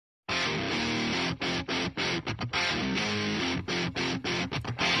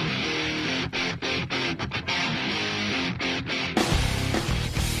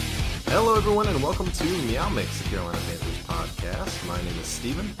everyone, and welcome to Meow Mix, the Carolina Panthers podcast. My name is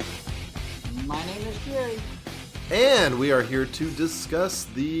Steven. My name is Jerry. And we are here to discuss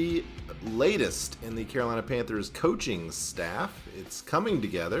the latest in the Carolina Panthers coaching staff. It's coming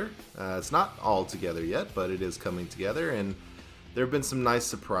together. It's not all together yet, but it is coming together, and there have been some nice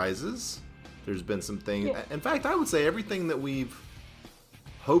surprises. There's been some things. Yeah. In fact, I would say everything that we've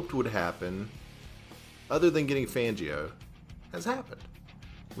hoped would happen, other than getting Fangio, has happened.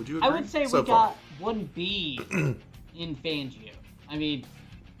 Would you agree? I would say we got one B in Fangio. I mean,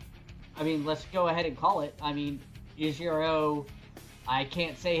 let's go ahead and call it. I mean, Ijiro, I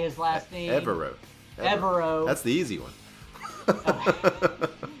can't say his last name. Evero. That's the easy one.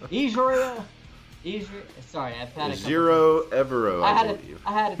 Ijiro. Sorry, I've had a couple. Ijiro Evero,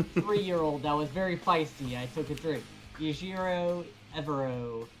 I had a 3-year-old that was very feisty. I took a drink. Ijiro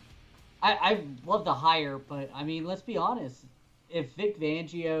Evero. I love the hire, but I mean, let's be honest. If Vic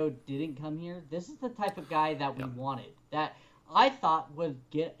Fangio didn't come here, this is the type of guy that we wanted. That I thought would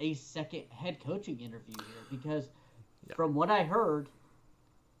get a second head coaching interview here because from what I heard,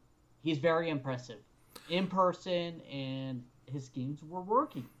 he's very impressive in person and his schemes were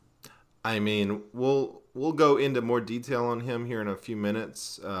working. I mean, we'll go into more detail on him here in a few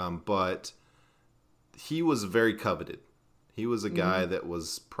minutes, but he was very coveted. He was a guy that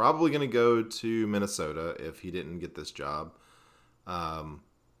was probably going to go to Minnesota if he didn't get this job.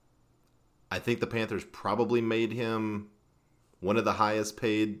 I think the Panthers probably made him one of the highest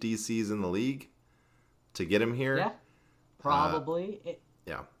paid DCs in the league to get him here. Yeah, probably.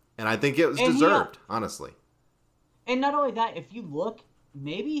 And I think it was deserved, honestly. And not only that, if you look,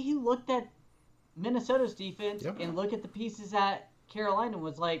 maybe he looked at Minnesota's defense and looked at the pieces at Carolina and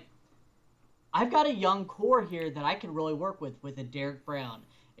was like, I've got a young core here that I can really work with a Derek Brown,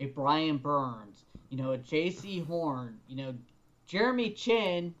 a Brian Burns, a J.C. Horn, Jeremy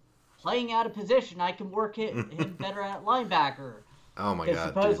Chin playing out of position. I can work him better at linebacker. Oh, my God. Because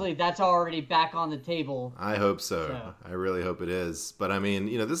supposedly that's already back on the table. I hope so. I really hope it is. But, I mean,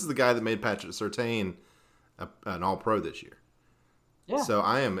 this is the guy that made Patrick Surtain an All-Pro this year. Yeah. So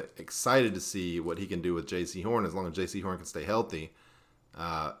I am excited to see what he can do with J.C. Horn as long as J.C. Horn can stay healthy.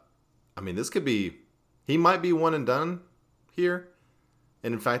 This could be – he might be one and done here.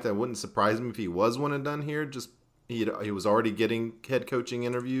 And, in fact, I wouldn't surprise him if he was one and done here. Just he was already getting head coaching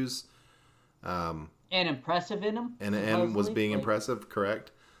interviews. And impressive in them. And was being impressive,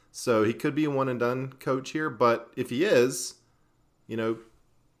 correct. So he could be a one and done coach here. But if he is, the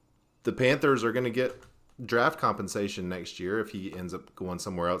Panthers are going to get draft compensation next year if he ends up going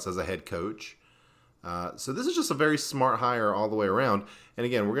somewhere else as a head coach. So this is just a very smart hire all the way around. And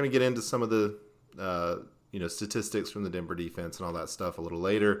again, we're going to get into some of the statistics from the Denver defense and all that stuff a little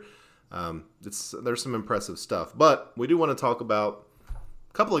later. There's some impressive stuff, but we do want to talk about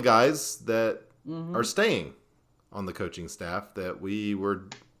a couple of guys that are staying on the coaching staff that we were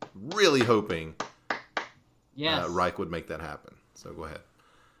really hoping Reich would make that happen. So go ahead.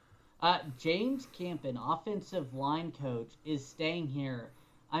 James Campen, offensive line coach, is staying here.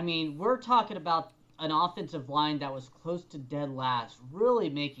 I mean, we're talking about an offensive line that was close to dead last, really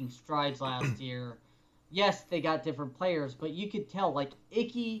making strides last year. Yes, they got different players, but you could tell, like,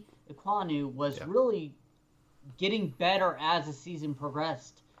 Ike Ekwonu was really getting better as the season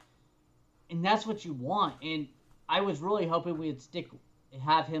progressed. And that's what you want. And I was really hoping we'd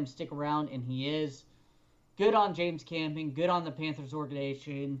have him stick around, and he is. Good on James Campen, good on the Panthers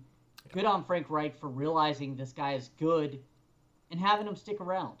organization, good on Frank Reich for realizing this guy is good and having him stick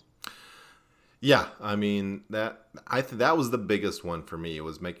around. Yeah, I mean, that was the biggest one for me,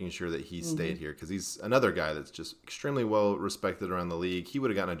 was making sure that he stayed here, because he's another guy that's just extremely well respected around the league. He would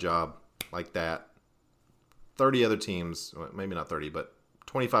have gotten a job like that. 30 other teams, well, maybe not 30, but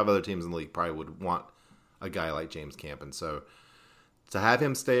 25 other teams in the league probably would want a guy like James Campen. So to have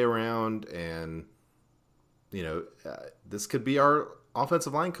him stay around and, this could be our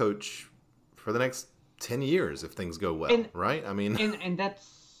offensive line coach for the next 10 years if things go well, right? I mean, and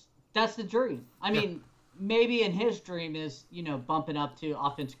that's the dream. I mean, maybe in his dream is, bumping up to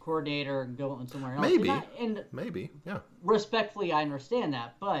offensive coordinator and going somewhere else. Maybe. Respectfully, I understand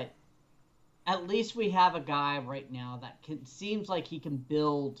that, but at least we have a guy right now that seems like he can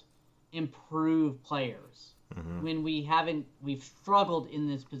build improved players when we've struggled in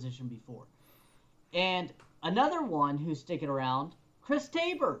this position before. And another one who's sticking around, Chris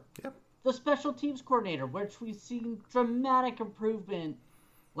Tabor, the special teams coordinator, which we've seen dramatic improvement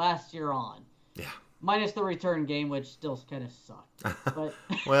last year on. Yeah. Minus the return game, which still kind of sucked. But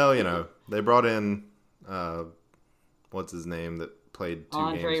well, they brought in, what's his name that played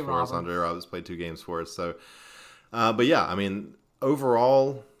two games for us. Andre Roberts played 2 games for us. So, but yeah, I mean,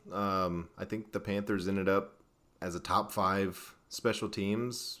 overall, I think the Panthers ended up as a top 5 special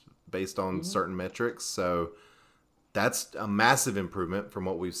teams based on certain metrics. So that's a massive improvement from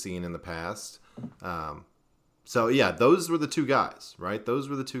what we've seen in the past. So yeah, those were the 2 guys, right? Those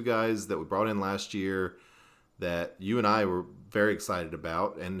were the 2 guys that we brought in last year that you and I were very excited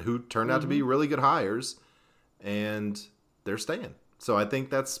about and who turned out to be really good hires, and they're staying. So I think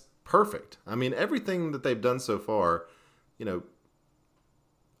that's perfect. I mean, everything that they've done so far,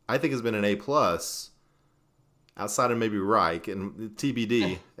 I think has been an A+, outside of maybe Reich and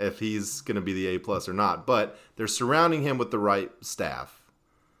TBD if he's going to be the A+ or not. But they're surrounding him with the right staff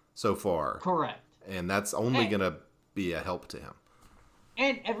so far. Correct. And that's only going to be a help to him.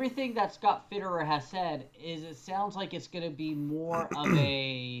 And everything that Scott Fitterer has said is it sounds like it's going to be more of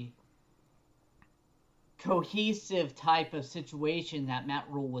a cohesive type of situation that Matt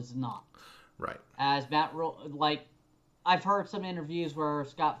Rule was not. Right. As Matt Rule, like, I've heard some interviews where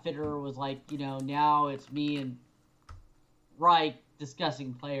Scott Fitterer was like, now it's me and Reich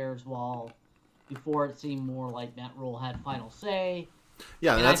discussing players, while before it seemed more like Matt Rule had final say.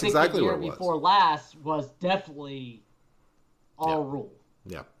 Yeah, and that's exactly what it was. The year before last was definitely all Rule.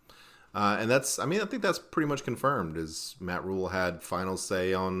 Yeah. And I think that's pretty much confirmed, is Matt Rule had final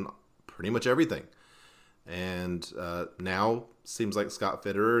say on pretty much everything. And now seems like Scott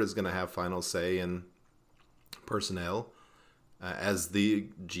Fitterer is going to have final say in personnel, as the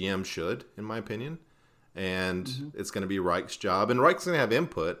GM should, in my opinion. And it's going to be Reich's job. And Reich's going to have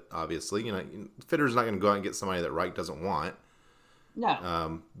input, obviously. Fitterer's not going to go out and get somebody that Reich doesn't want.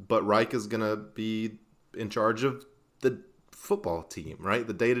 No. But Reich is going to be in charge of the football team, right?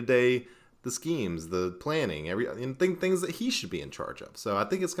 The day-to-day, the schemes, the planning, things that he should be in charge of. So I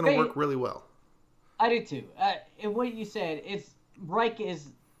think it's going to work really well. I do too. And what you said, Reich is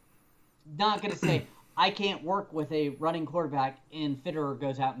not going to say, I can't work with a running quarterback, and Fitterer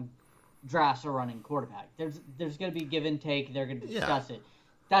goes out and drafts a running quarterback. There's going to be give and take. They're going to discuss it.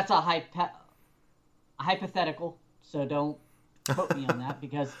 That's a hypothetical, so don't quote me on that,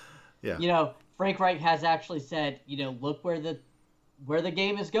 because Frank Reich has actually said, look where the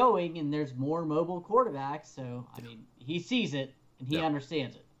game is going, and there's more mobile quarterbacks. So I mean, he sees it and he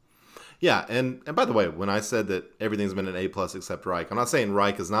understands it. Yeah, and by the way, when I said that everything's been an A+ except Reich, I'm not saying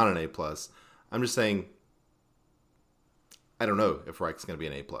Reich is not an A+. I'm just saying I don't know if Reich's going to be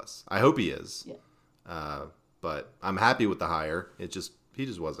an A+. I hope he is. Yeah. But I'm happy with the hire. He just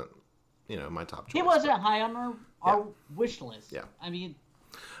wasn't, my top choice. He wasn't high on our wish list. Yeah. I mean,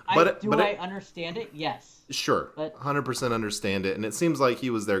 do I understand it? Yes. Sure. But 100% understand it. And it seems like he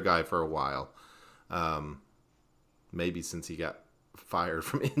was their guy for a while. Maybe since he got fired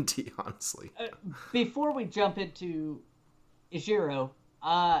from Indy, honestly. Before we jump into Ejiro,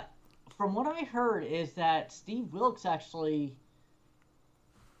 from what I heard is that Steve Wilks actually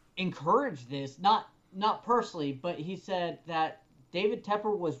encouraged this, not personally, but he said that David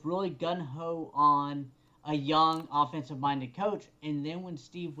Tepper was really gung-ho on a young offensive-minded coach, and then when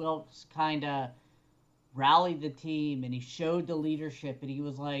Steve Wilks kind of rallied the team and he showed the leadership, and he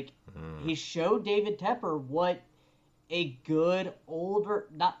was like, he showed David Tepper what a good older,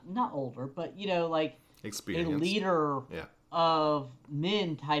 not older, but experience, a leader of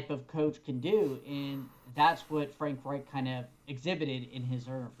men type of coach can do, and that's what Frank Reich kind of exhibited in his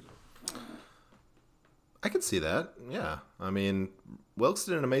interview. I could see that. Yeah, I mean, Wilks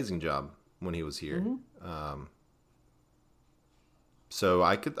did an amazing job when he was here. So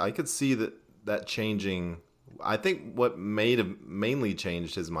I could see that changing. I think what mainly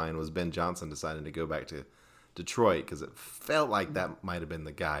changed his mind was Ben Johnson deciding to go back to Detroit, because it felt like that might have been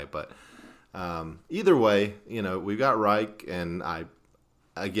the guy. But either way, we've got Reich, and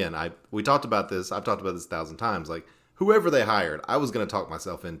we talked about this. I've talked about this 1,000 times. Like, whoever they hired, I was going to talk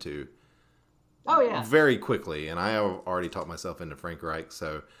myself into. Oh yeah. Very quickly, and I have already talked myself into Frank Reich.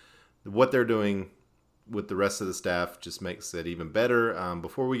 So what they're doing with the rest of the staff just makes it even better.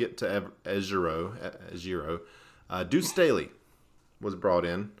 Before we get to Ejiro, Deuce Staley was brought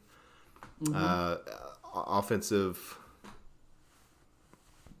in. Offensive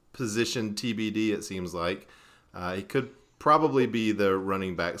position TBD, it seems like. He could probably be the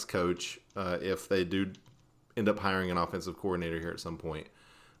running backs coach if they do end up hiring an offensive coordinator here at some point.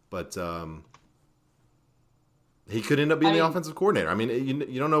 But he could end up being the offensive coordinator. I mean,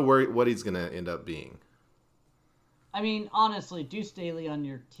 you don't know what he's going to end up being. I mean, honestly, Deuce Staley on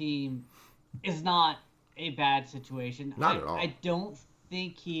your team is not a bad situation. Not at all. I don't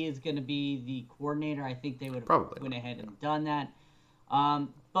think he is going to be the coordinator. I think they would have probably went ahead and done that.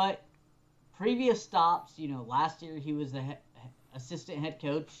 But previous stops, last year he was the assistant head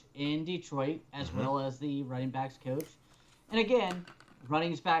coach in Detroit, as well as the running backs coach. And again,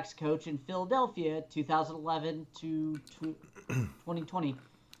 running backs coach in Philadelphia, 2011 to 2020.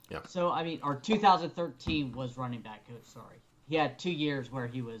 Yeah. So, I mean, or 2013 was running back coach, sorry. He had 2 years where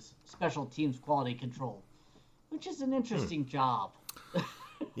he was special teams quality control, which is an interesting job.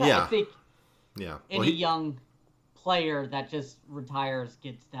 Yeah. I think Yeah. any young player that just retires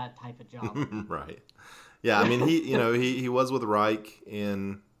gets that type of job. Right. Yeah, I mean, he was with Reich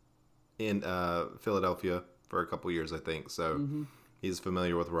in Philadelphia for a couple years, I think. So he's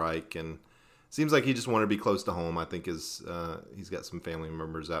familiar with Reich, and seems like he just wanted to be close to home. I think he's got some family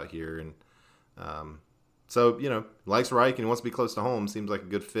members out here, and so likes Reich and he wants to be close to home. Seems like a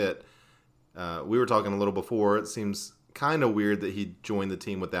good fit. We were talking a little before. It seems kind of weird that he joined the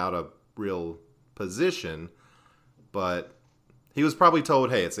team without a real position, but he was probably told,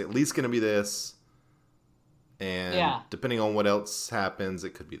 "Hey, it's at least going to be this." And depending on what else happens,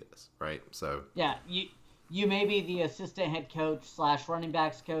 it could be this, right? So yeah, you may be the assistant head coach / running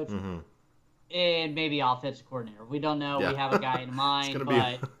backs coach, and maybe offensive coordinator. We don't know. Yeah. We have a guy in mind,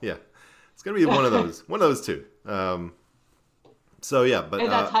 it's gonna be one of those two. So yeah, but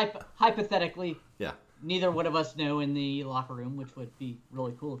and that's hypothetically. Yeah. Neither one of us know in the locker room, which would be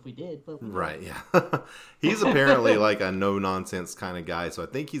really cool if we did. But right, yeah, he's apparently like a no nonsense kind of guy, so I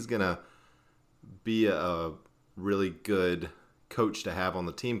think he's gonna be a really good coach to have on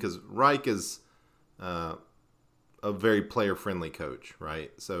the team because Reich is a very player friendly coach,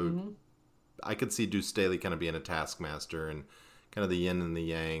 right? So I could see Deuce Staley kind of being a taskmaster and kind of the yin and the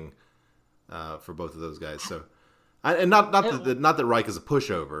yang for both of those guys. So, not that Reich is a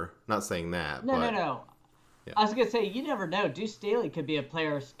pushover. Not saying that. No. Yeah. I was gonna say you never know. Deuce Staley could be a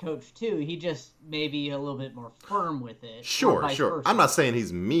player's coach too. He just may be a little bit more firm with it. Sure. I'm not saying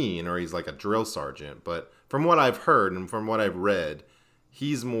he's mean or he's like a drill sergeant, but from what I've heard and from what I've read,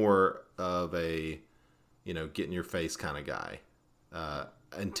 he's more of a get in your face kind of guy,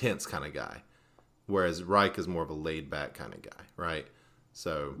 intense kind of guy, whereas Reich is more of a laid back kind of guy, right?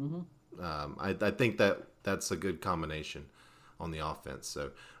 So I think that's a good combination on the offense.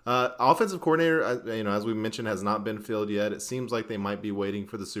 So offensive coordinator, as we mentioned, has not been filled yet. It seems like they might be waiting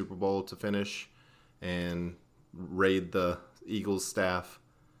for the Super Bowl to finish and raid the Eagles staff.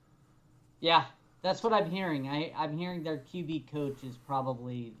 Yeah, that's what I'm hearing. I'm hearing their QB coach is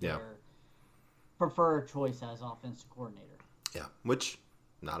probably their preferred choice as offensive coordinator. Yeah, which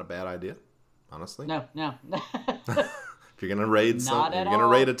not a bad idea, honestly. No. If you're gonna raid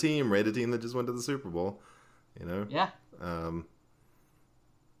raid a team that just went to the Super Bowl, Yeah.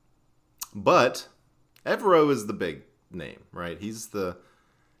 But Evero is the big name, right? He's the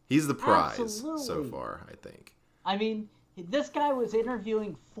prize so far, I think. I mean, this guy was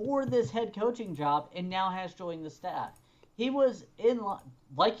interviewing for this head coaching job and now has joined the staff. He was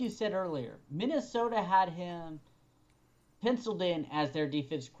like you said earlier, Minnesota had him penciled in as their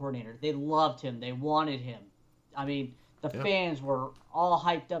defense coordinator. They loved him. They wanted him. I mean, the fans were all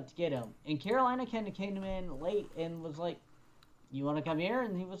hyped up to get him. And Carolina kind of came in late and was like, "You want to come here?"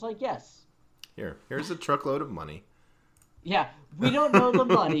 And he was like, "Yes." Here's a truckload of money. Yeah, we don't know the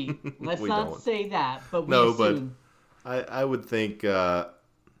money. Let's not say that, but we assume. But I would think because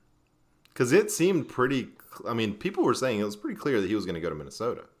it seemed pretty. I mean, people were saying it was pretty clear that he was going to go to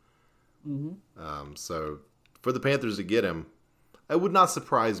Minnesota. So for the Panthers to get him, it would not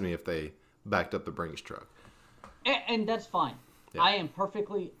surprise me if they backed up the Brinks truck. And that's fine. Yeah. I am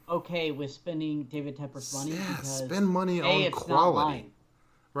perfectly okay with spending David Tepper's money. Because spend money on quality.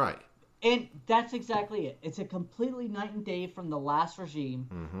 Right. And that's exactly it. It's a completely night and day from the last regime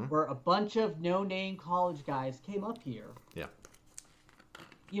where a bunch of no-name college guys came up here. Yeah.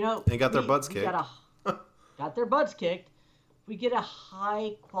 They got their butts kicked. Got their butts kicked. We get a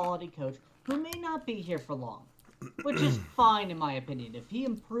high-quality coach who may not be here for long, which is fine in my opinion. If he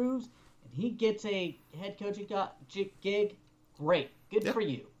improves and he gets a head coaching gig, great. Good for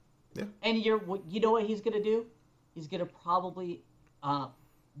you. Yeah. And you know what he's going to do? He's going to probably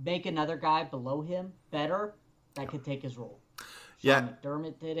make another guy below him better that could take his role. Sean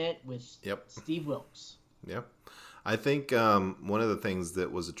McDermott did it with Steve Wilkes. Yep. I think one of the things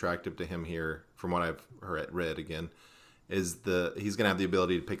that was attractive to him here, from what I've read again, is he's going to have the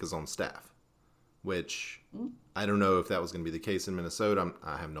ability to pick his own staff, which I don't know if that was going to be the case in Minnesota.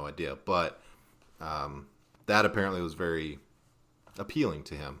 I have no idea. But that apparently was very appealing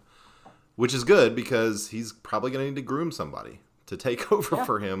to him, which is good because he's probably going to need to groom somebody to take over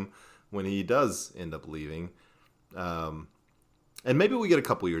for him when he does end up leaving. And maybe we get a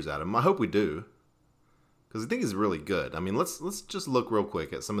couple years out of him. I hope we do, because I think he's really good. I mean, let's just look real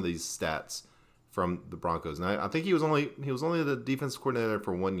quick at some of these stats from the Broncos. And I think he was only the defensive coordinator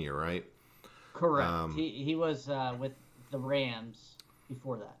for 1 year, right? Correct. He was with the Rams.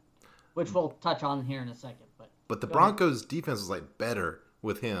 before that, which we'll touch on here in a second. But the go ahead. Broncos defense was like better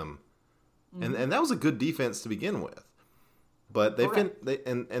with him, and that was a good defense to begin with. But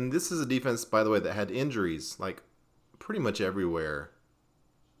and this is a defense, by the way, that had injuries like pretty much everywhere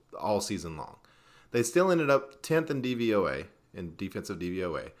all season long. They still ended up 10th in DVOA, in defensive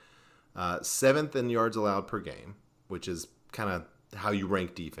DVOA, 7th in yards allowed per game, which is kind of how you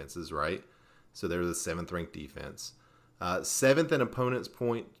rank defenses, right? So they're the 7th ranked defense. 7th in opponents'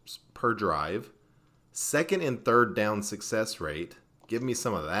 points per drive. 2nd in third down success rate. Give me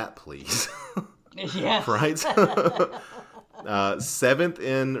some of that, please. Yes. Right? 7th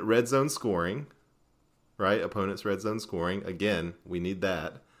in red zone scoring. Right? Opponents' red zone scoring. Again, we need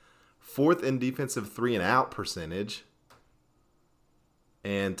that. 4th in defensive 3 and out percentage.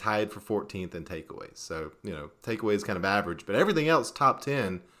 And tied for 14th in takeaways. So, takeaways kind of average, but everything else top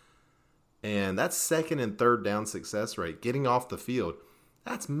 10. And that's 2nd and third down success rate. Getting off the field.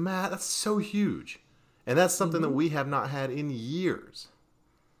 That's mad. That's so huge. And that's something that we have not had in years.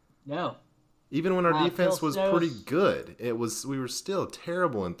 No. Even when our defense was Snow's, pretty good, we were still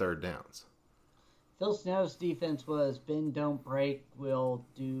terrible in third downs. Phil Snow's defense was bend, don't break. We'll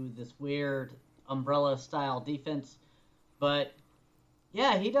do this weird umbrella style defense. But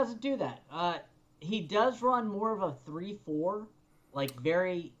yeah, he doesn't do that. He does run more of a 3-4, like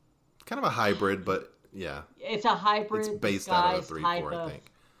very kind of a hybrid, but yeah, it's a hybrid. It's based out of a 3-4, I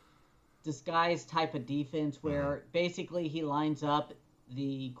think. Disguised type of defense where basically he lines up,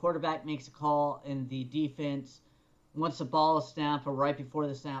 the quarterback makes a call, and the defense, once the ball is snapped or right before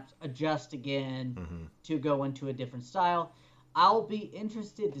the snaps, adjust again to go into a different style. I'll be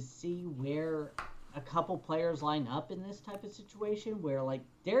interested to see where a couple players line up in this type of situation where, like,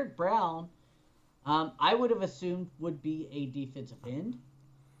 Derek Brown, I would have assumed would be a defensive end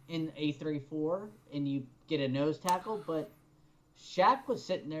in a 3-4, and you get a nose tackle, but Shaq was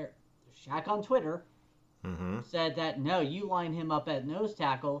sitting there. Shaq on Twitter said that, no, you line him up at nose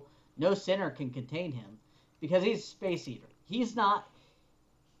tackle, no center can contain him because he's a space eater. He's not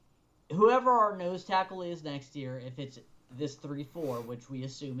 – whoever our nose tackle is next year, if it's this 3-4, which we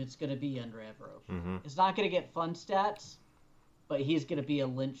assume it's going to be under Evero, it's not going to get fun stats, but he's going to be a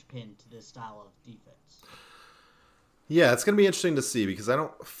linchpin to this style of defense. Yeah, it's going to be interesting to see because I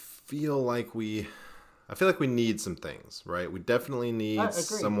don't feel like we – I feel like we need some things, right? We definitely need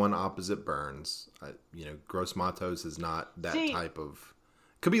someone opposite Burns. Gross Matos is not that type of...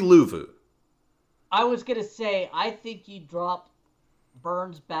 Could be Luvu. I was going to say, I think you drop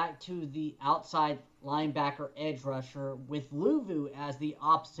Burns back to the outside linebacker edge rusher with Luvu as the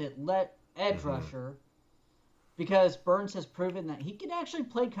opposite edge rusher because Burns has proven that he can actually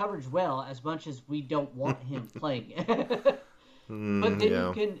play coverage well as much as we don't want him playing. But then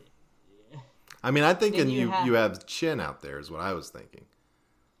you can... I mean, I'm thinking you have Chin out there is what I was thinking.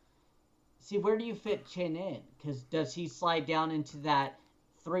 See, where do you fit Chin in? Because does he slide down into that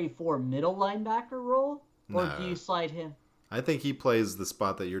 3-4 middle linebacker role? Or do you slide him? I think he plays the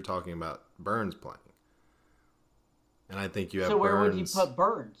spot that you're talking about Burns playing. And I think you have Burns. So where would you put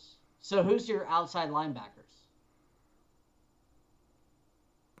Burns? So who's your outside linebackers?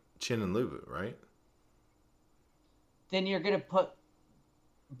 Chin and Luvu, right? Then you're going to put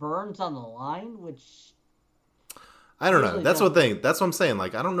Burns on the line, which I don't know. That's what I'm saying.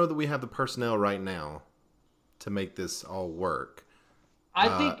 Like, I don't know that we have the personnel right now to make this all work. I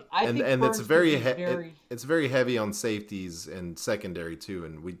think it's it's very heavy on safeties and secondary too,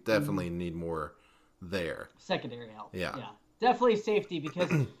 and we definitely need more there. Secondary help. Yeah, definitely safety because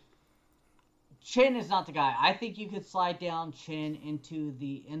Chin is not the guy. I think you could slide down Chin into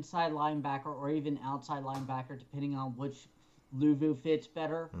the inside linebacker or even outside linebacker, depending on which Luvu fits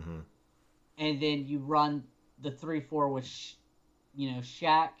better, and then you run the 3-4 with,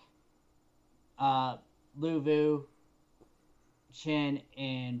 Shaq, Luvu, Chin,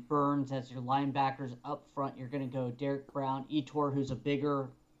 and Burns as your linebackers up front. You're going to go Derek Brown, Etor, who's a bigger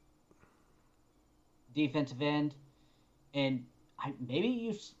defensive end, and maybe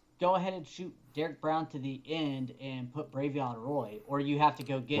you go ahead and shoot Derek Brown to the end and put Bravion Roy, or you have to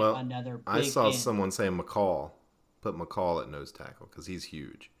go get another big I saw end. someone saying McCall. Put McCall at nose tackle because he's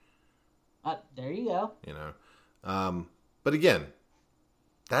huge. There you go. But again,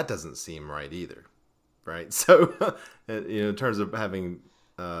 that doesn't seem right either, right? So, in terms of having,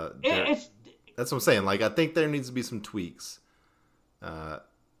 that's what I'm saying. Like, I think there needs to be some tweaks.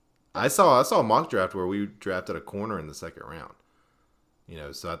 I saw a mock draft where we drafted a corner in the second round.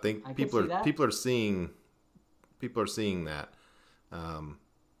 So I think people are seeing that.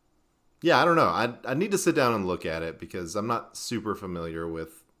 Yeah, I don't know. I need to sit down and look at it because I'm not super familiar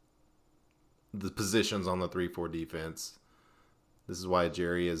with the positions on the 3-4 defense. This is why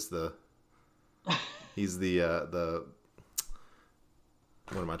Jerry is he's the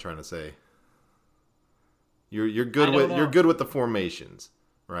what am I trying to say? You're good with the formations,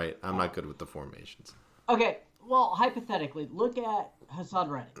 right? I'm not good with the formations. Okay, well, hypothetically, look at Hassan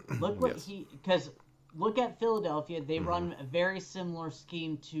Reddick. Look what look at Philadelphia. They run a very similar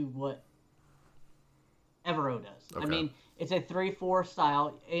scheme to what Evero does. Okay. I mean, it's a 3-4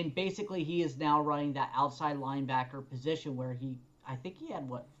 style, and basically he is now running that outside linebacker position where I think he had,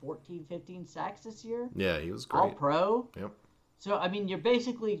 14, 15 sacks this year? Yeah, he was great. All pro? Yep. So, I mean, you're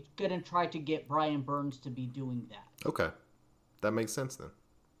basically going to try to get Brian Burns to be doing that. Okay. That makes sense then.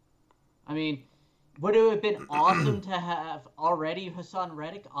 I mean, would it have been awesome to have already Hassan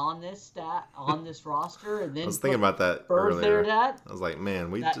Reddick on this roster, and then I was thinking about that Burns earlier. there? I was like,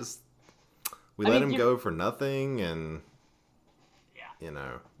 man, we let him go for nothing, and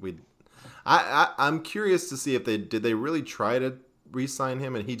I'm curious to see if did they really try to re-sign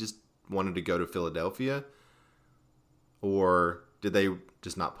him, and he just wanted to go to Philadelphia, or did they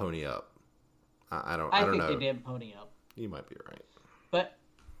just not pony up? I don't know. I think they didn't pony up. You might be right, but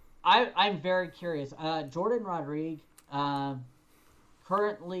I'm very curious. Jordan Rodriguez,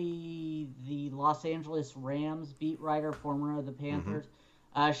 currently the Los Angeles Rams beat writer, former of the Panthers.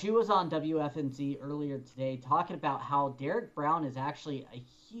 She was on WFNZ earlier today talking about how Derek Brown is actually a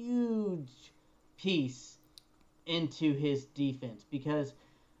huge piece into his defense, because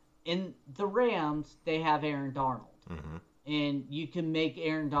in the Rams, they have Aaron Donald. And you can make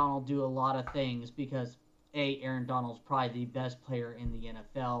Aaron Donald do a lot of things because, Aaron Donald's probably the best player in the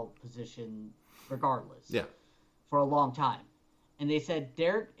NFL position regardless. Yeah. For a long time. And they said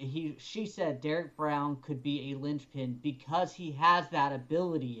she said Derek Brown could be a linchpin because he has that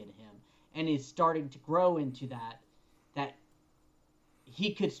ability in him and is starting to grow into that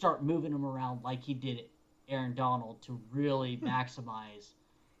he could start moving him around like he did Aaron Donald to really maximize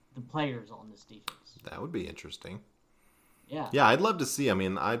the players on this defense. That would be interesting. Yeah. Yeah, I'd love to see. I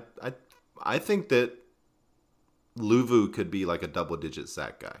mean, I think that Luvu could be like a double-digit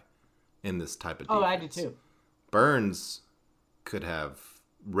sack guy in this type of defense. Oh, I do too. Burns could have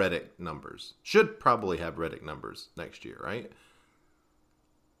Reddick numbers. Should probably have Reddick numbers next year, right?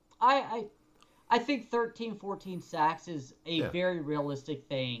 I think 13, 14 sacks is a very realistic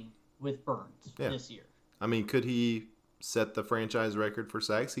thing with Burns this year. I mean, could he set the franchise record for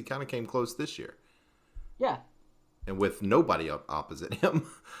sacks? He kind of came close this year. Yeah. And with nobody opposite him,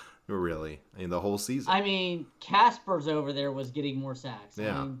 really, in the whole season. I mean, Casper's over there was getting more sacks.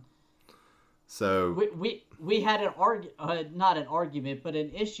 Yeah. I mean, so we had not an argument, but an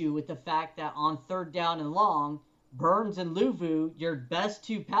issue with the fact that on 3rd down and long, Burns and Luvu, your best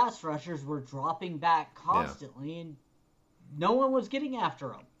two pass rushers, were dropping back constantly, and no one was getting after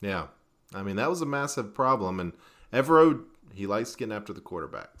them. Yeah. I mean, that was a massive problem, and Evero, he likes getting after the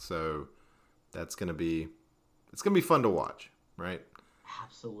quarterback, so it's going to be fun to watch, right?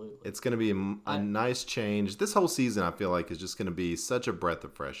 Absolutely. It's going to be a nice change. This whole season, I feel like, is just going to be such a breath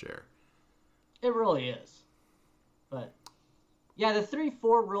of fresh air. It really is. But, yeah, the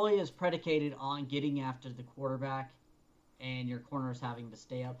 3-4 really is predicated on getting after the quarterback and your corners having to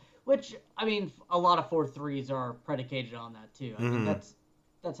stay up, which, I mean, a lot of 4-3s are predicated on that, too. I mean,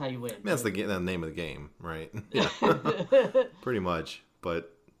 that's how you win. I mean, that's the name of the game, right? Yeah, pretty much.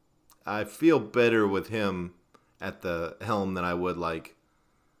 But I feel better with him at the helm than I would like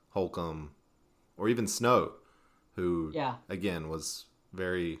Holcomb or even Snow, who, again, was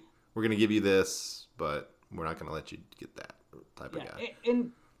very, we're going to give you this, but we're not going to let you get that type of guy.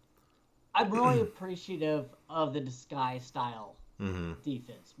 And I'm really appreciative of the disguise style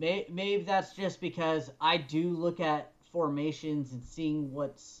defense. Maybe that's just because I do look at formations and seeing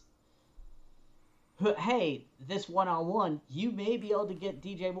hey, this one-on-one, you may be able to get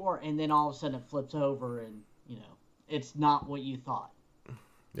DJ Moore, and then all of a sudden it flips over and, it's not what you thought.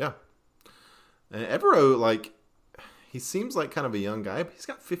 Yeah. And Evero, he seems like kind of a young guy, but he's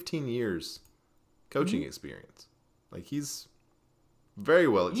got 15 years coaching experience. He's very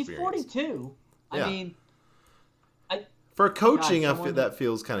well experienced. He's 42. Yeah. I mean, for coaching, I feel that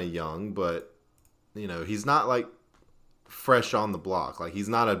feels kind of young, but, he's not, fresh on the block. He's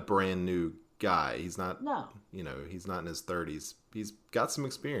not a brand new guy. He's not, he's not in his 30s. He's got some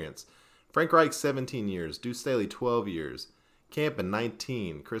experience. Frank Reich, 17 years. Deuce Staley, 12 years. Campen,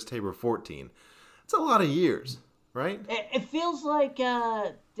 19. Chris Tabor, 14. That's a lot of years, right? It feels like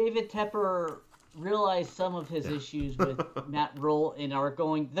David Tepper realized some of his issues with Matt Rule and are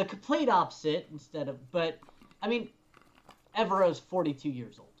going the complete opposite instead of... But, I mean, Evero's 42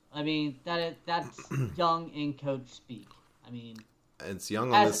 years old. I mean, that's young in coach speak. I mean... It's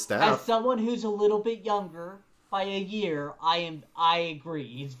young on this staff. As someone who's a little bit younger by a year, I agree.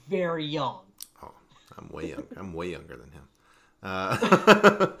 He's very young. Oh, I'm way young. I'm way younger than him.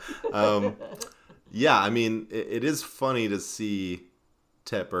 Yeah, I mean, it is funny to see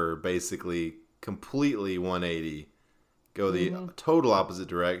Tepper basically completely 180, go the total opposite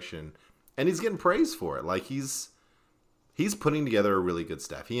direction, and he's getting praised for it. Like he's putting together a really good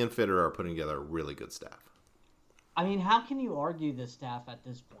staff. He and Fitter are putting together a really good staff. I mean, how can you argue the staff at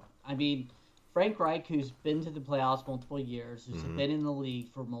this point? I mean, Frank Reich, who's been to the playoffs multiple years, who's been in the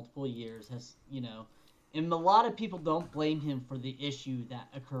league for multiple years, has, and a lot of people don't blame him for the issue that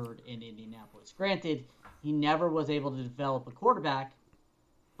occurred in Indianapolis. Granted, he never was able to develop a quarterback,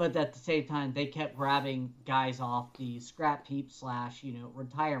 but at the same time, they kept grabbing guys off the scrap heap /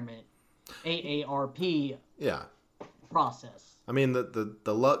 retirement, AARP process. I mean,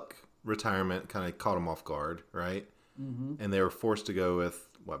 the Luck retirement kind of caught him off guard, right? Mm-hmm. And they were forced to go with,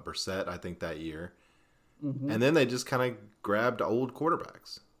 Brissett, I think, that year. Mm-hmm. And then they just kind of grabbed old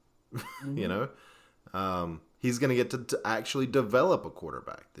quarterbacks, mm-hmm. He's going to get to actually develop a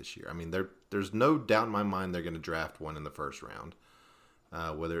quarterback this year. I mean, there's no doubt in my mind they're going to draft one in the first round.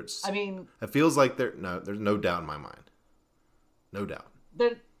 Whether it's... I mean... It feels like there's no doubt in my mind. No doubt.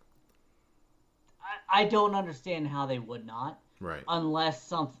 I don't understand how they would not. Right.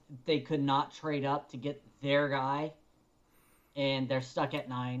 Unless they could not trade up to get their guy, and they're stuck at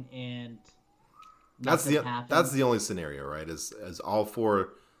 9, and that's the only scenario, right? As all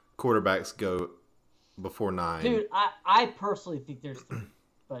 4 quarterbacks go before 9. Dude, I personally think there's 3,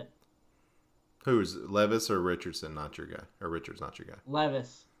 but who's Levis or Richardson? Not your guy, or Richards not your guy?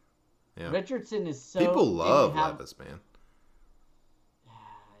 Levis. Yeah. Richardson is so people love Levis, man.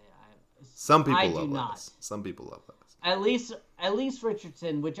 Some people love Levis. Some people love Levis. At least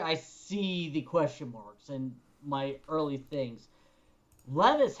Richardson, which I see the question marks and my early things.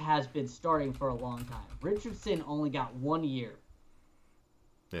 Levis has been starting for a long time. Richardson only got 1 year.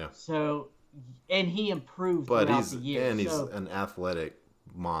 Yeah. So, and he improved throughout the year. And he's an athletic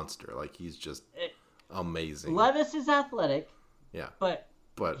monster. Like, he's just amazing. Levis is athletic. Yeah. But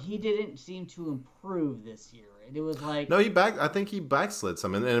he didn't seem to improve this year. It was like... No, I think he backslid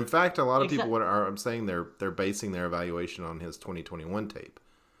some. And in fact, a lot of people I'm saying they're basing their evaluation on his 2021 tape.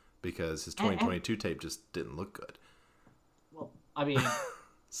 Because his 2022 tape just didn't look good. Well, I mean...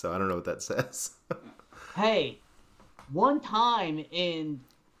 So I don't know what that says. Hey, one time in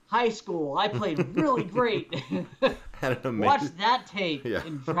high school, I played really great. Watch that tape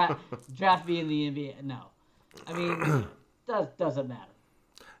and draft me in the NBA. No. I mean, that doesn't matter.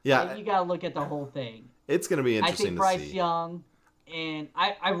 Yeah. You got to look at the whole thing. It's going to be interesting to see. I think Bryce Young, and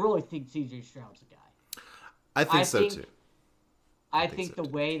I really think C.J. Stroud's a guy. I think so, too. I think the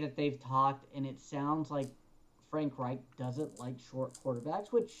way that they've talked, and it sounds like Frank Reich doesn't like short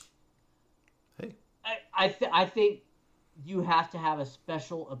quarterbacks, which hey, I think you have to have a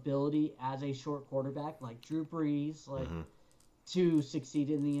special ability as a short quarterback, like Drew Brees, to succeed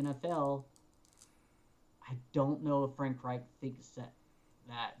in the NFL. I don't know if Frank Reich thinks that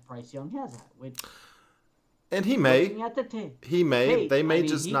Bryce Young has that, which... And he may. He may. They may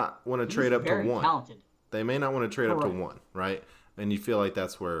just not want to trade up to 1. Talented. They may not want to trade up to 1, right? And you feel like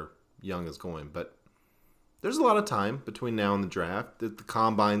that's where Young is going. But there's a lot of time between now and the draft. The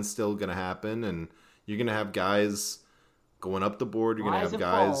combine's still going to happen, and you're going to have guys going up the board. You're going to have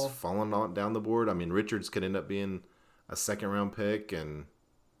guys falling down the board. I mean, Richards could end up being a second-round pick, and,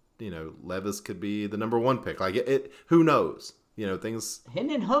 Levis could be the number 1 pick. Like, who knows? Things...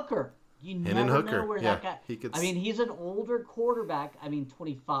 Hendon Hooker. You never know where that guy... he's an older quarterback.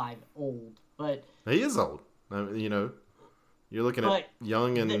 25, old, but... He is old. You're looking at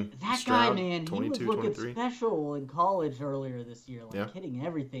Young and that Stroud, guy, man, 22, he was looking 23. special in college earlier this year, hitting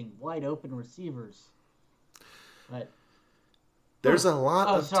everything, wide open receivers. But there's a lot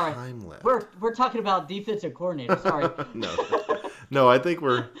of time left. We're talking about defensive coordinator. Sorry. No. I think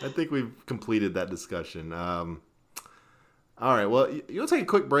we've completed that discussion. All right. Well, you'll take a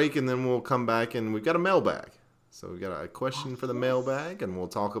quick break, and then we'll come back, and we've got a mailbag. So we've got a question for the mailbag, and we'll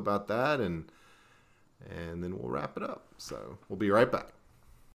talk about that, and then we'll wrap it up. So we'll be right back.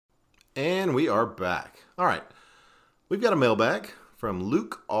 And we are back. All right. We've got a mailbag from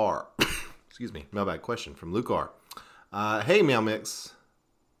Luke R. Excuse me. Mailbag question from Luke R. Hey, Meow Mix.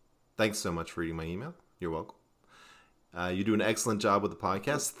 Thanks so much for reading my email. You're welcome. You do an excellent job with the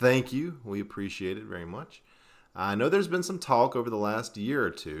podcast. Thank you. We appreciate it very much. I know there's been some talk over the last year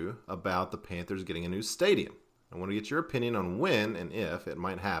or two about the Panthers getting a new stadium. I want to get your opinion on when and if it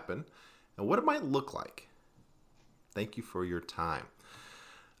might happen and what it might look like. Thank you for your time.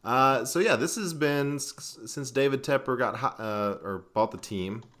 This has been since David Tepper got bought the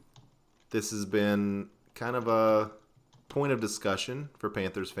team. This has been kind of a point of discussion for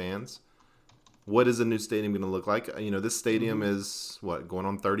Panthers fans. What is a new stadium going to look like? You know, this stadium is going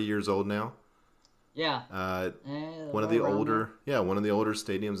on 30 years old now. Yeah. One of the older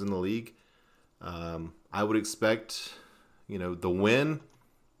stadiums in the league. I would expect, the win.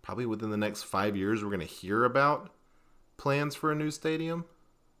 Probably within the next 5 years, we're going to hear about plans for a new stadium.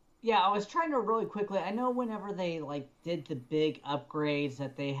 Yeah, I was trying to really quickly. I know whenever they did the big upgrades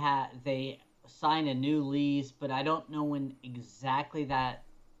that they signed a new lease, but I don't know when exactly that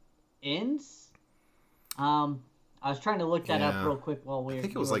ends. I was trying to look that up real quick while we were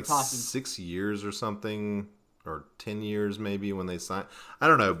talking. I think it was 6 years or something, or 10 years maybe when they signed. I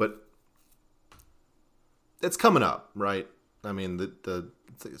don't know, but it's coming up, right? I mean,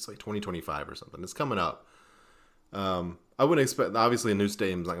 it's like 2025 or something. It's coming up. I wouldn't expect, obviously, a new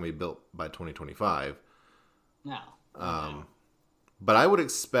stadium's not going to be built by 2025. No. But I would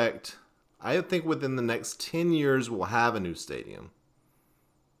expect, I think within the next 10 years, we'll have a new stadium.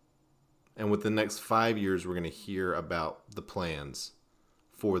 And within the next 5 years, we're going to hear about the plans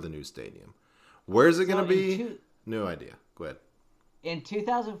for the new stadium. Where is it going to be? No idea. Go ahead. In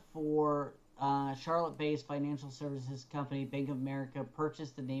 2004, Charlotte-based financial services company Bank of America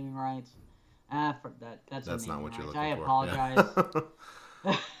purchased the naming rights. That's not what you're looking for. I apologize.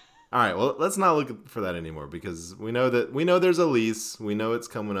 All right, well, let's not look for that anymore because we know there's a lease. We know it's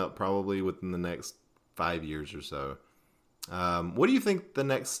coming up probably within the next 5 years or so. What do you think the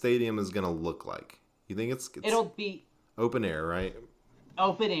next stadium is going to look like? You think it'll be open air, right?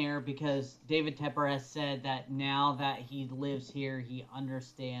 Open air, because David Tepper has said that now that he lives here, he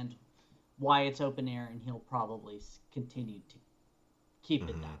understands why it's open air, and he'll probably continue to keep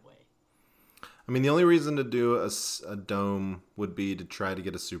it that way. I mean, the only reason to do a dome would be to try to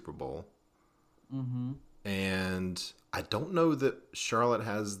get a Super Bowl. Mm-hmm. And I don't know that Charlotte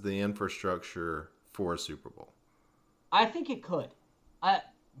has the infrastructure for a Super Bowl. I think it could. But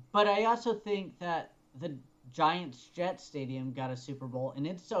I also think that the Giants-Jets Stadium got a Super Bowl, and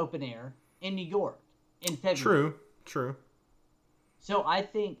it's open air in New York in February. True. So I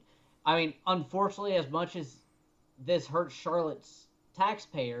think, unfortunately, as much as this hurts Charlotte's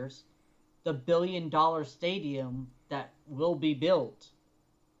taxpayers, the $1 billion stadium that will be built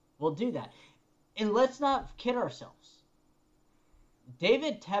will do that. And let's not kid ourselves.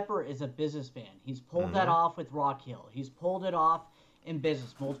 David Tepper is a businessman. He's pulled that off with Rock Hill. He's pulled it off in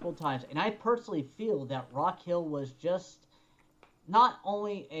business multiple times. And I personally feel that Rock Hill was just not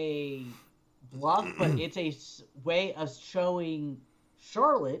only a bluff, but it's a way of showing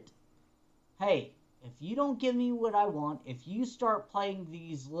Charlotte, hey, if you don't give me what I want, if you start playing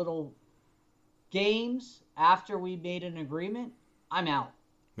these little games after we made an agreement, I'm out.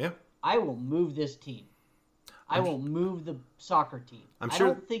 Yeah. I will move this team. I will move the soccer team. I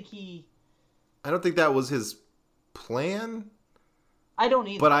don't think that was his plan. I don't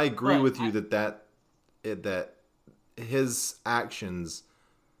either. But I agree with you that his actions,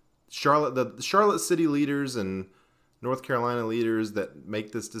 the Charlotte City leaders and North Carolina leaders that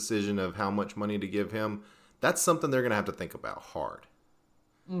make this decision of how much money to give him, that's something they're going to have to think about hard.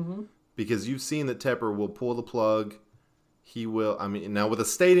 Mm-hmm. Because you've seen that Tepper will pull the plug. He will. Now with a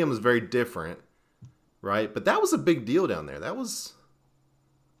stadium is very different, right? But that was a big deal down there. That was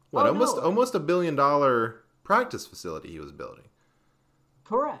almost $1 billion practice facility he was building.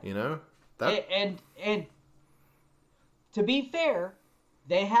 Correct. And to be fair,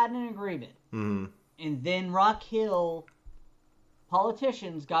 they had an agreement, and then Rock Hill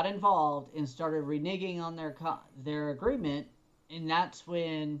politicians got involved and started reneging on their agreement, and that's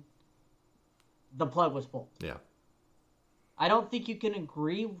when the plug was pulled. Yeah. I don't think you can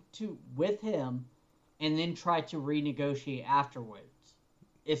agree with him and then try to renegotiate afterwards.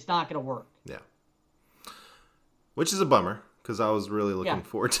 It's not going to work. Yeah. Which is a bummer, because I was really looking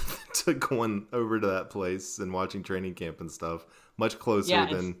forward to going over to that place and watching training camp and stuff. Much closer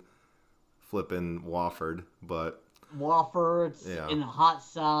than flipping Wofford, but... Wofford in the hot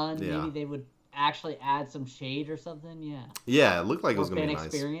sun. Yeah. Maybe they would actually add some shade or something. Yeah. Yeah, it looked like it was going to be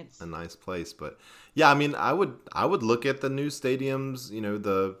a nice place. But yeah, I would look at the new stadiums.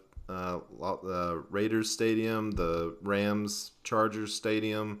 The Raiders Stadium, the Rams Chargers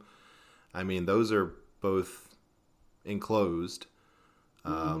Stadium. Those are both enclosed,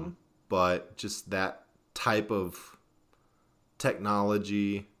 but just that type of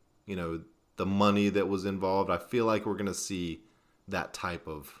technology, the money that was involved. I feel like we're going to see that type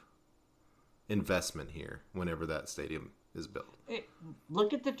of investment here whenever that stadium is built.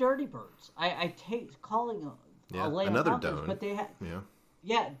 Look at the Dirty Birds. I take calling another dome, but they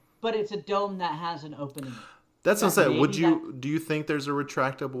but it's a dome that has an opening. That's what I'm saying. Do you think there's a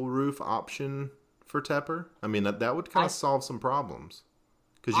retractable roof option for Tepper. I mean, that would kind I- of solve some problems.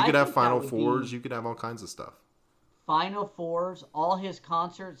 Because you I could have think that Final would Fours, be- you could have all kinds of stuff. Final Fours, all his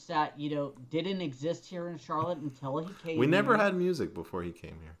concerts that didn't exist here in Charlotte until he came. We never here. had music before he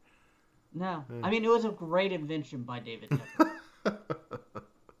came here. No, Yeah. I mean it was a great invention by David Tepper.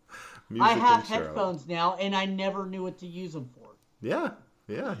 Music I have in Charlotte. headphones now, and I never knew what to use them for. Yeah.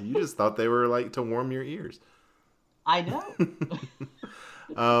 You just thought they were like to warm your ears. I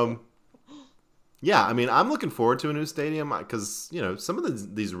know. Yeah, I mean, I'm looking forward to a new stadium because, some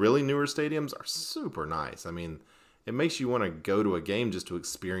of these really newer stadiums are super nice. I mean, it makes you want to go to a game just to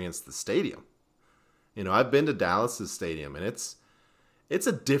experience the stadium. I've been to Dallas's stadium, and it's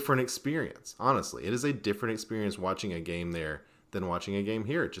a different experience. Honestly, it is a different experience watching a game there than watching a game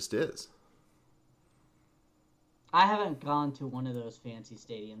here. It just is. I haven't gone to one of those fancy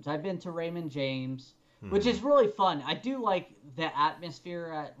stadiums. I've been to Raymond James, which is really fun. I do like the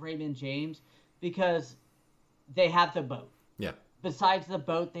atmosphere at Raymond James because they have the boat. Yeah. Besides the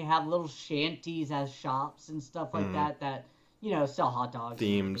boat, they have little shanties as shops and stuff like that sell hot dogs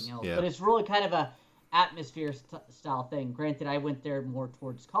Themed, and everything else. yeah. But it's really kind of a atmosphere style thing. Granted, I went there more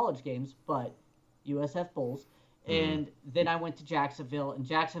towards college games, but USF Bulls. And then I went to Jacksonville, and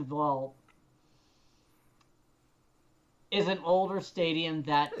Jacksonville is an older stadium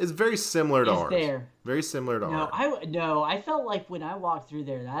that It's very similar to is ours. there. Very similar to ours. I felt like when I walked through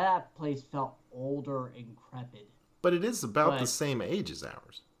there, that place felt older and decrepit. But it is about the But- same age as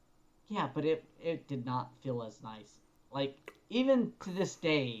ours. Yeah, but it did not feel as nice. Like, even to this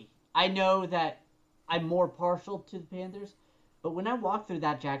day, I know that I'm more partial to the Panthers, but when I walked through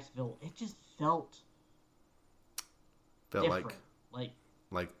that Jacksonville, it just felt Felt different.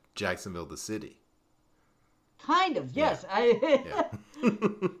 like Jacksonville, the city. Kind of, yes. Yeah.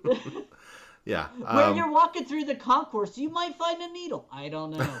 Yeah. When you're walking through the concourse, you might find a needle. I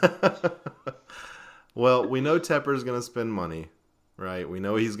don't know. Well, we know Tepper's going to spend money, right? We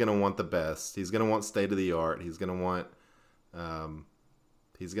know he's going to want the best. He's going to want state of the art. He's going to want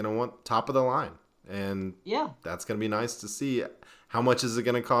top of the line. And Yeah. that's going to be nice to see. How much is it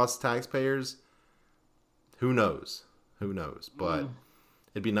going to cost taxpayers? Who knows? But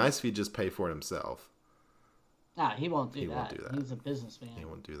it'd be nice if he'd just pay for it himself. Nah, he won't do He that. won't do that. He's a businessman. He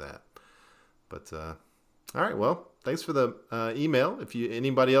won't do that. But all right, well, thanks for the email. If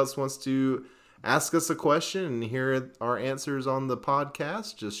anybody else wants to ask us a question and hear our answers on the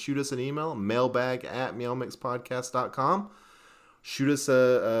podcast, just shoot us an email, mailbag@meowmixpodcast.com. Shoot us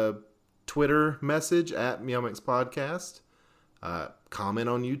a Twitter message at meowmixpodcast. Comment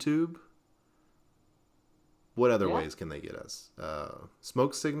on YouTube. What other ways can they get us?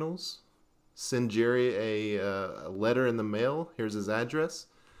 Smoke signals. Send Jerry a letter in the mail. Here's his address.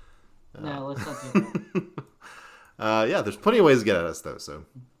 No, let's not do that. Yeah, there's plenty of ways to get at us though. So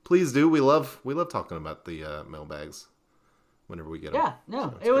please do. We love talking about the mailbags whenever we get them. Yeah, no, So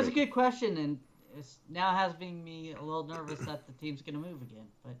it's it was a great. good question, and it's now has me a little nervous that the team's going to move again.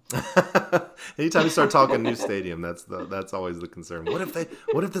 But Anytime you start talking new stadium, that's always the concern. What if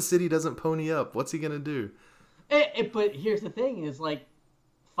the city doesn't pony up? What's he gonna do? but here's the thing: is like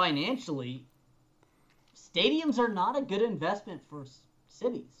financially, stadiums are not a good investment for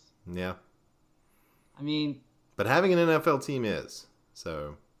cities. Yeah, I mean, but having an NFL team is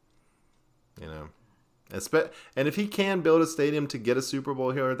so. And if he can build a stadium to get a Super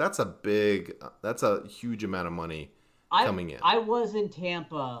Bowl here, that's a huge amount of money coming in. I was in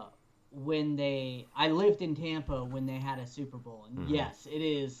Tampa I lived in Tampa when they had a Super Bowl, and yes, it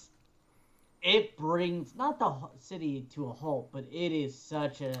is. It brings not the city to a halt, but it is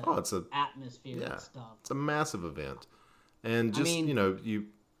such a atmosphere and stuff. It's a massive event, and just mean, you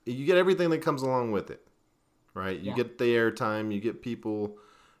get everything that comes along with it, right? You get the airtime, you get people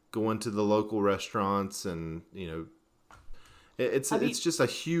going to the local restaurants, and it's just a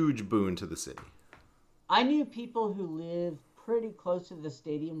huge boon to the city. I knew people who live pretty close to the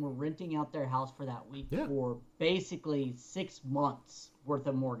stadium were renting out their house for that week for basically 6 months worth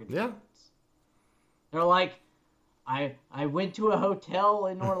of mortgage payments. They're like, I went to a hotel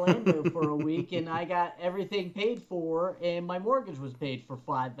in Orlando for a week and I got everything paid for and my mortgage was paid for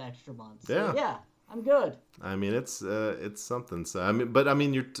 5 extra months. So, yeah, I'm good. I mean, it's something. So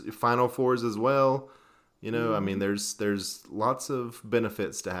your Final Fours as well. I mean, there's lots of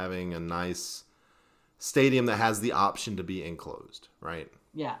benefits to having a nice stadium that has the option to be enclosed, right?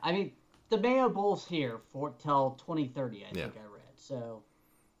 Yeah, I mean, the Mayo Bowl's here till 2030, I think I read. So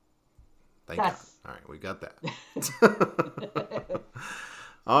thank God. All right, we got that.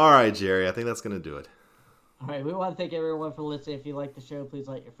 All right, Jerry, I think that's going to do it. All right, we want to thank everyone for listening. If you like the show, please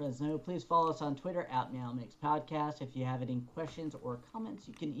let your friends know. Please follow us on Twitter @MeowMixPodcast. If you have any questions or comments,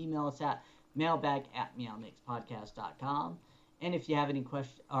 you can email us at mailbag@meowmixpodcast.com. And if you have any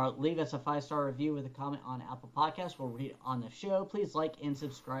questions, or leave us a 5-star review with a comment on Apple Podcasts, we'll read it on the show. Please like and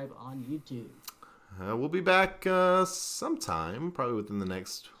subscribe on YouTube. We'll be back sometime, probably within the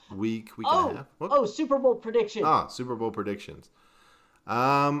next week and a half. Oh, Super Bowl prediction. Super Bowl predictions.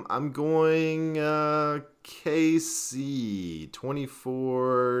 I'm going KC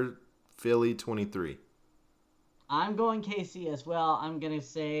 24, Philly 23. I'm going KC as well. I'm going to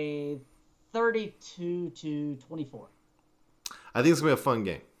say 32-24. I think it's going to be a fun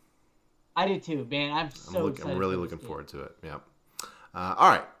game. I do too, man. I'm excited. I'm really looking forward to it. Yeah. All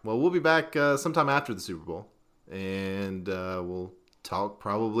right. Well, we'll be back sometime after the Super Bowl, and we'll talk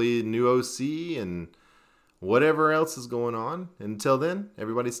probably new OC and whatever else is going on. Until then,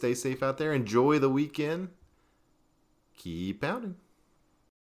 everybody stay safe out there. Enjoy the weekend. Keep pounding.